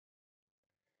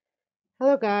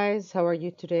Hello guys, how are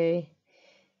you today?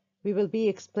 We will be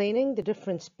explaining the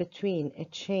difference between a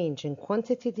change in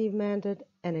quantity demanded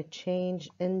and a change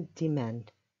in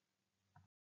demand.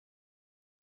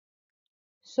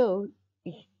 So,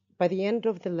 by the end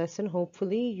of the lesson,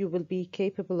 hopefully, you will be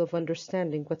capable of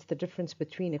understanding what's the difference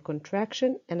between a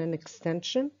contraction and an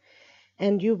extension,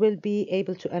 and you will be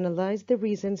able to analyze the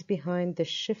reasons behind the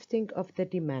shifting of the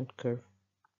demand curve.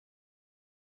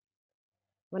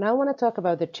 When I want to talk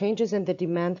about the changes in the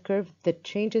demand curve, the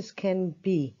changes can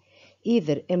be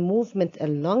either a movement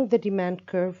along the demand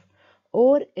curve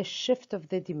or a shift of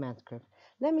the demand curve.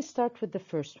 Let me start with the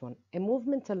first one. A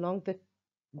movement along the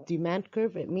demand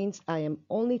curve, it means I am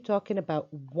only talking about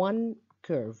one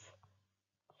curve.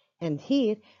 And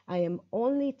here I am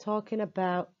only talking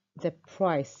about the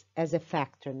price as a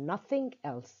factor, nothing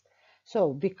else.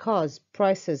 So because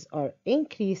prices are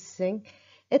increasing,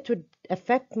 it would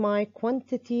affect my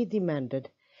quantity demanded.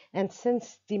 And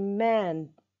since demand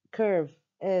curve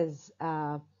is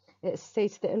it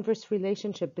states the inverse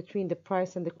relationship between the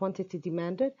price and the quantity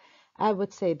demanded, I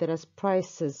would say that as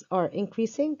prices are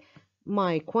increasing,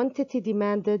 my quantity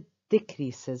demanded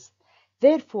decreases.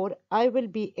 Therefore, I will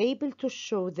be able to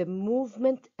show the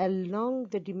movement along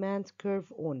the demand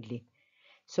curve only.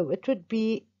 So it would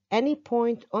be any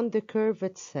point on the curve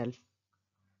itself.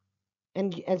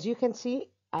 And as you can see,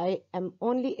 I am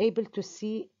only able to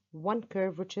see one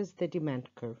curve, which is the demand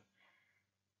curve.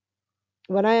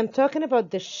 When I am talking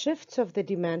about the shifts of the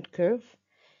demand curve,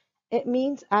 it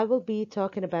means I will be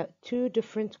talking about two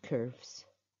different curves.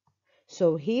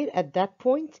 So here at that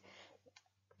point,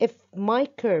 if my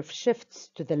curve shifts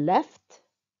to the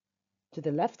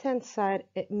left-hand side,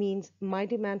 it means my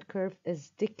demand curve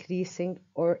is decreasing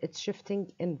or it's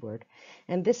shifting inward.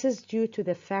 And this is due to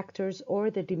the factors or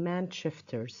the demand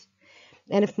shifters.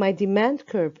 And if my demand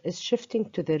curve is shifting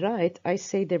to the right, I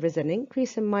say there is an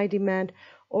increase in my demand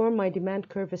or my demand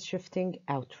curve is shifting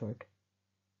outward.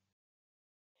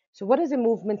 So what is a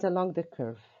movement along the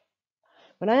curve?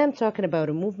 When I am talking about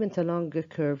a movement along a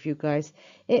curve, you guys,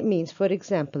 it means, for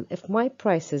example, if my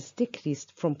prices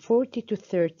decreased from 40 to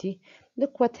 30,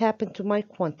 look what happened to my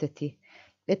quantity.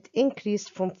 It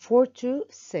increased from 4 to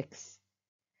 6.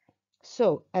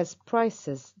 So as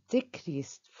prices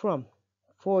decreased from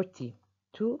 40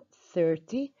 to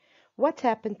 30, what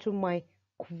happened to my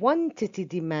quantity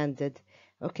demanded?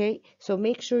 Okay, so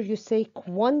make sure you say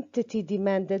quantity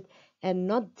demanded and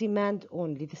not demand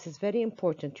only. This is very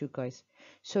important, you guys.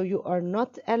 So you are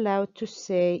not allowed to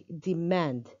say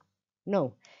demand.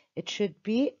 No, it should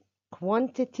be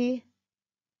quantity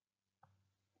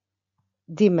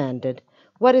demanded.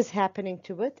 What is happening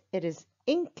to it? It is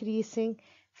increasing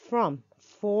from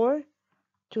 4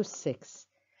 to 6.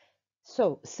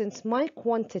 So since my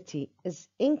quantity is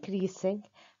increasing,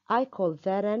 I call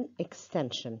that an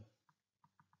extension.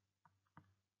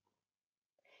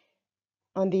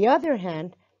 On the other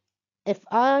hand, if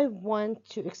I want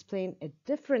to explain a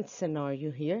different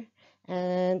scenario here,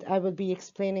 and I will be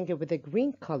explaining it with a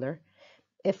green color,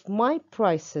 if my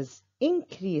prices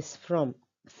increase from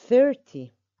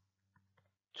 30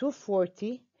 to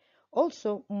 40,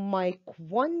 also my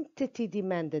quantity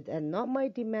demanded and not my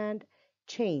demand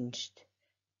changed.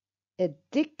 It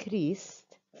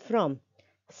decreased from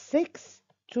 6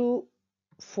 to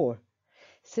 4.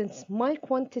 Since my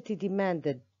quantity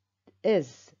demanded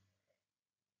is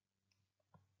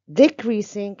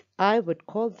decreasing, I would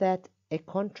call that a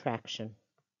contraction.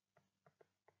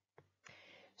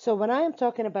 So when I am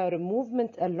talking about a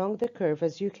movement along the curve,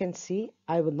 as you can see,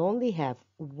 I will only have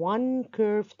one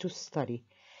curve to study.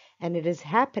 And it is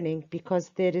happening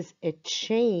because there is a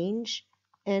change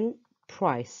in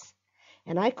price.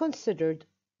 And I considered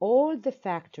all the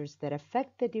factors that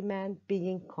affect the demand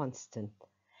being constant.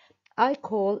 I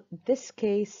call this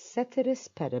case ceteris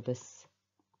paribus.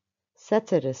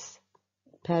 Ceteris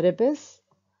paribus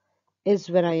is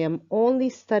when I am only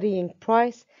studying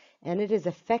price and it is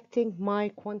affecting my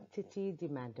quantity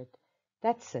demanded.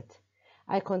 That's it.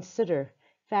 I consider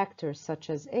factors such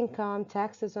as income,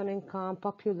 taxes on income,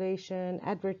 population,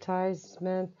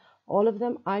 advertisement, all of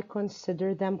them, I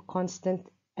consider them constant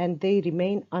and they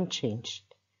remain unchanged.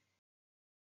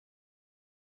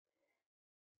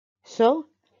 So,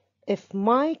 if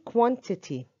my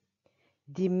quantity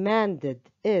demanded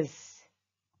is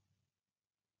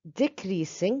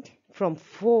decreasing from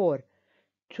 4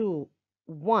 to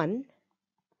 1,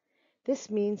 this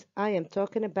means I am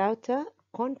talking about a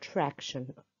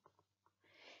contraction.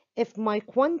 If my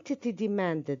quantity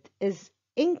demanded is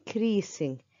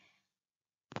increasing,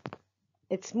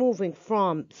 it's moving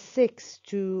from 6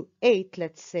 to 8,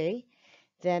 let's say,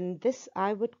 then this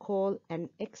I would call an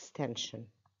extension.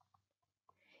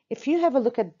 If you have a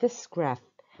look at this graph,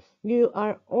 you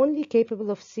are only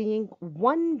capable of seeing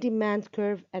one demand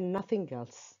curve and nothing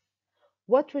else.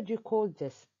 What would you call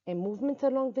this? A movement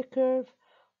along the curve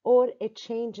or a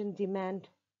change in demand?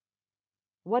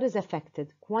 What is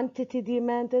affected? Quantity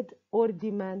demanded or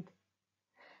demand?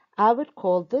 I would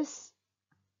call this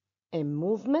a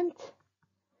movement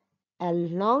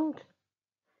along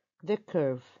the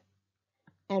curve.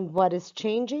 And what is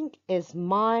changing is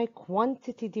my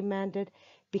quantity demanded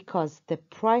because the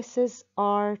prices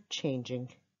are changing.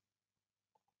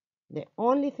 The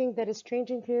only thing that is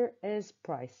changing here is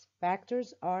price.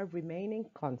 Factors are remaining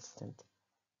constant.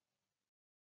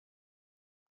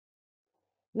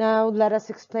 Now let us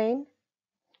explain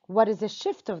what is a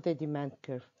shift of the demand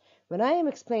curve. When I am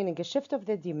explaining a shift of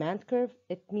the demand curve,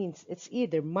 it means it's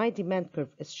either my demand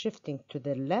curve is shifting to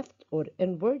the left or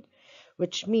inward,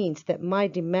 which means that my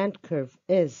demand curve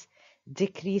is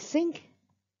decreasing,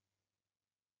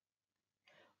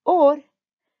 or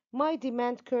my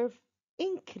demand curve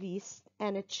increased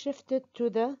and it shifted to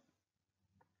the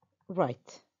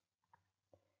right.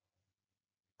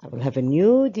 I will have a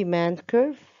new demand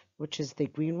curve, which is the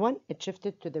green one. It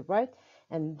shifted to the right,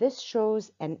 and this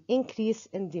shows an increase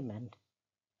in demand.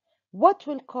 What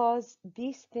will cause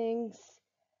these things,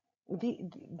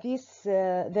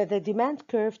 the demand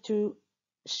curve to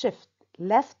shift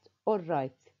left or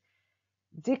right,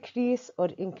 decrease or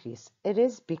increase? It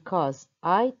is because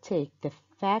I take the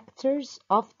factors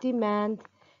of demand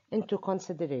into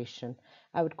consideration.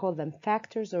 I would call them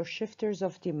factors or shifters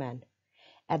of demand.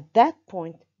 At that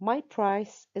point, my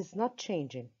price is not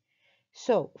changing.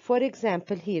 So, for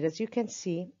example, here, as you can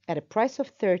see, at a price of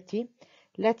 30,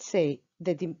 let's say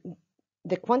the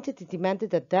quantity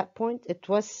demanded at that point, it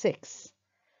was 6.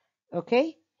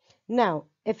 Okay? Now,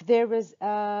 if there is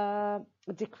a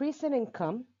decrease in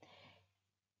income,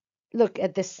 look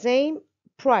at the same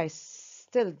price.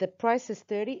 Still, the price is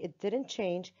 30. It didn't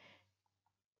change.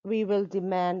 We will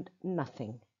demand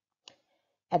nothing.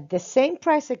 At the same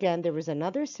price again, there is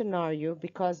another scenario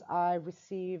because I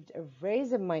received a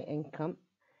raise in my income.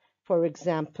 For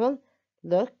example,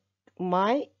 look,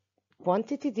 my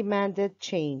quantity demanded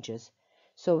changes.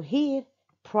 So here,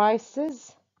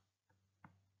 prices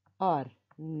are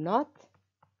not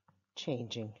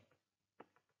changing.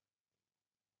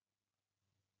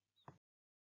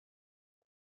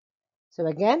 So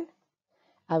again,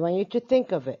 I want you to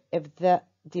think of it. If the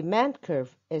demand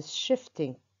curve is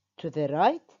shifting to the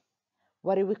right,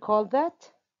 what do we call that?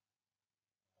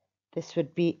 This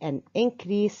would be an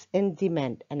increase in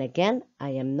demand. And again, I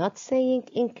am not saying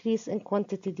increase in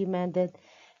quantity demanded.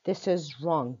 This is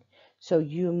wrong. So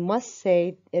you must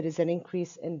say it is an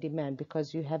increase in demand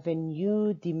because you have a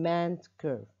new demand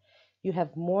curve. You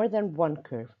have more than one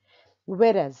curve.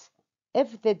 Whereas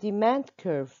if the demand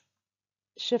curve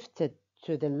shifted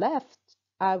to the left,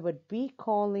 I would be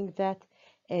calling that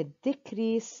a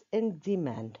decrease in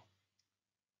demand.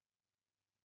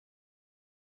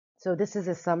 So this is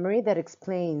a summary that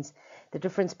explains the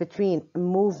difference between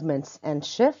movements and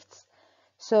shifts.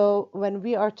 So when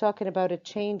we are talking about a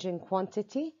change in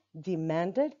quantity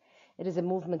demanded, it is a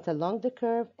movement along the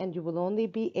curve, and you will only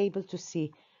be able to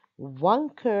see one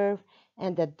curve,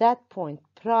 and at that point,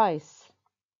 price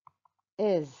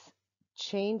is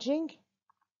changing,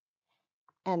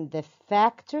 and the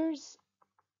factors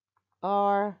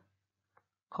are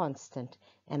constant.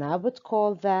 And I would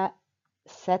call that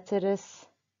ceteris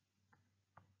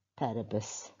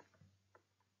paribus.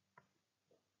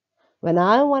 When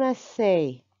I want to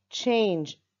say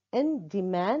change in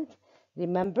demand,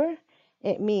 remember,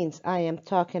 it means I am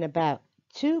talking about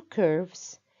two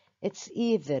curves. It's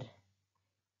either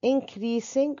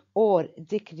increasing or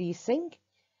decreasing.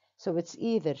 So it's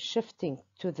either shifting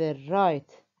to the right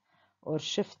or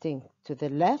shifting to the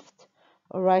left,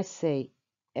 or I say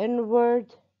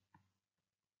inward,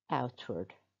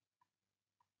 outward.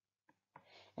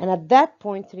 And at that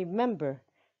point, remember,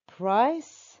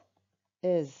 price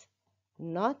is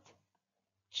not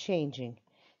changing.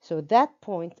 So at that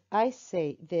point, I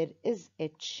say there is a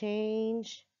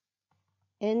change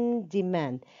in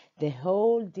demand. The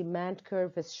whole demand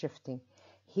curve is shifting.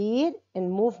 Here,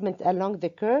 in movement along the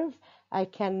curve, I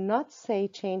cannot say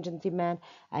change in demand.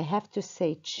 I have to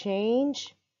say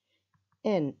change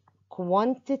in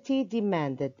quantity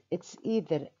demanded. It's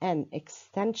either an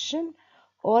extension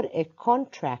or a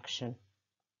contraction.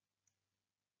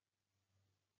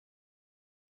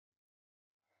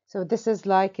 So this is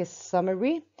like a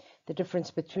summary, the difference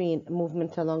between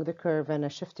movement along the curve and a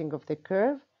shifting of the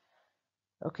curve.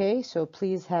 Okay, so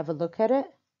please have a look at it.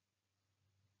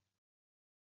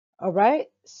 All right,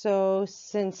 so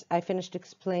since I finished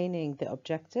explaining the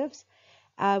objectives,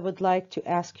 I would like to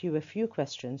ask you a few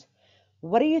questions.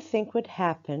 What do you think would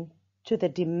happen to the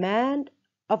demand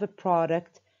of a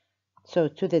product? So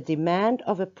to the demand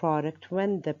of a product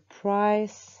when the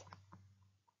price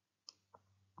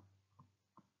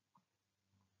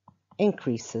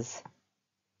increases.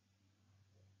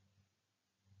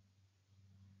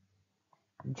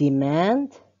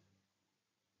 Demand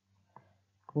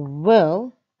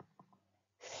will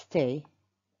stay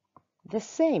the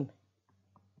same.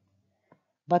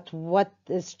 But what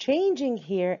is changing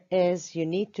here is you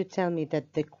need to tell me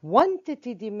that the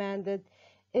quantity demanded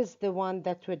is the one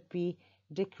that would be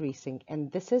decreasing.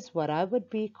 And this is what I would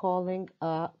be calling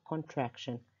a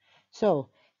contraction. So,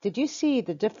 did you see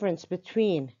the difference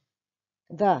between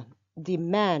the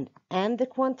demand and the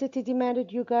quantity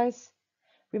demanded, you guys?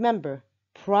 Remember,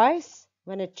 price,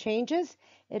 when it changes,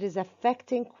 it is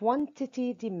affecting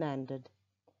quantity demanded.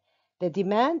 The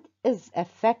demand is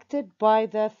affected by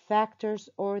the factors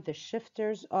or the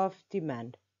shifters of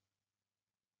demand.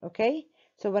 Okay?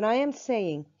 So when I am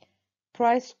saying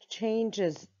price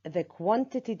changes the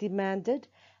quantity demanded,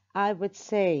 I would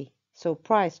say, so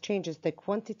price changes the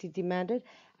quantity demanded,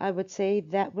 I would say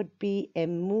that would be a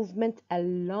movement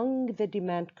along the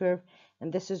demand curve,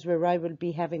 and this is where I will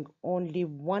be having only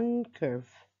one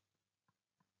curve.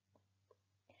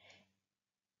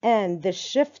 And the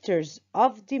shifters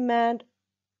of demand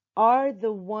are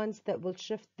the ones that will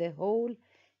shift the whole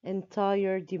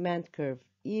entire demand curve,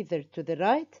 either to the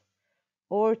right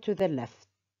or to the left.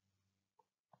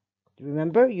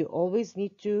 Remember, you always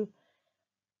need to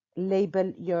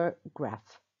label your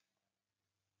graph.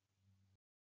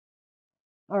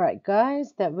 All right,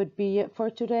 guys, that would be it for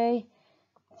today.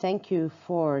 Thank you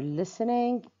for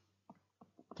listening.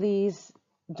 Please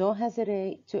don't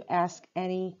hesitate to ask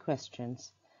any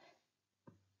questions.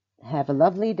 Have a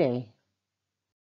lovely day.